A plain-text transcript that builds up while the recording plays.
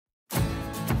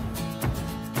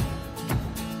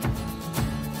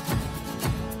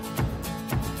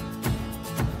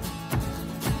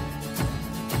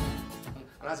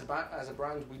as a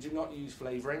brand, we do not use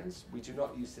flavourings, we do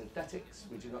not use synthetics,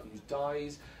 we do not use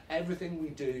dyes. Everything we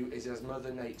do is as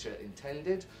Mother Nature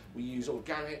intended. We use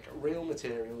organic, real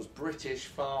materials, British,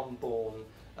 farm-born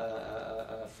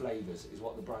flavours is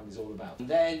what the brand is all about. And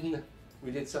then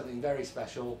we did something very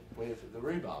special with the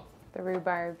rhubarb. The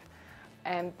rhubarb.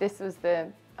 This was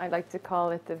I like to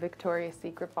call it the Victoria's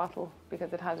Secret bottle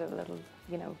because it had a little,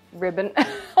 ribbon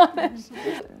on it.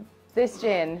 This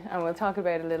gin, and we'll talk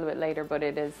about it a little bit later, but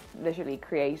it has literally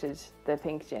created the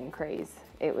pink gin craze.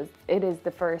 It is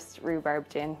the first rhubarb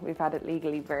gin. We've had it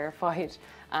legally verified,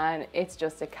 and it's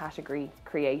just a category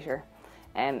creator.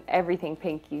 Everything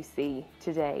pink you see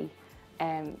today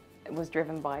was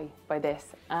driven by this,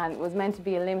 and was meant to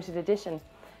be a limited edition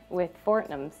with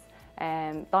Fortnum's.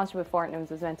 Launched with Fortnum's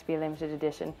was meant to be a limited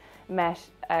edition. Met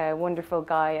a wonderful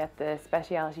guy at the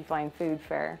Specialty Fine Food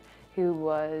Fair who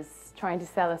was trying to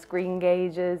sell us green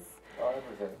gauges,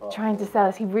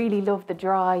 he really loved the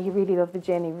dry, he really loved the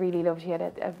gin, he had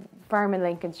a farm in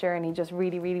Lincolnshire, and he just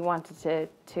really wanted to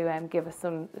give us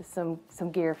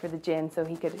some gear for the gin so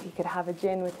he could have a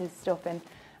gin with his stuff in.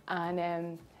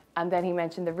 And then he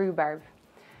mentioned the rhubarb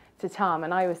to Tom,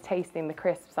 and I was tasting the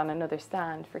crisps on another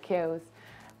stand for Kyo's,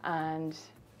 and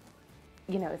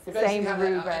it's the same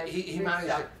rhubarb. He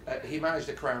managed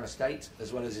a Crown estate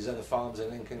as well as his other farms in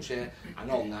Lincolnshire,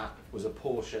 and on that was a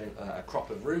crop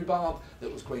of rhubarb that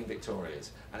was Queen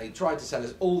Victoria's. And he tried to sell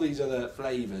us all these other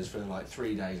flavours for like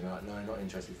 3 days, and we're like, no, not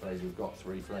interested, Fraser, we've got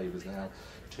 3 flavours now,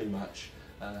 too much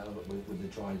with the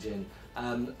dry gin.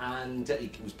 And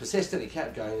he was persistent, he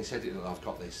kept going, he said, I've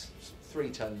got this 3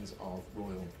 tons of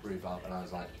royal rhubarb, and I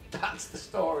was like, that's the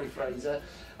story, Fraser.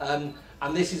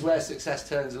 And this is where success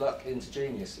turns luck into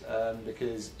genius,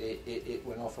 because it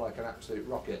went off like an absolute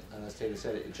rocket, and as Tina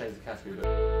said, it changed the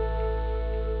category.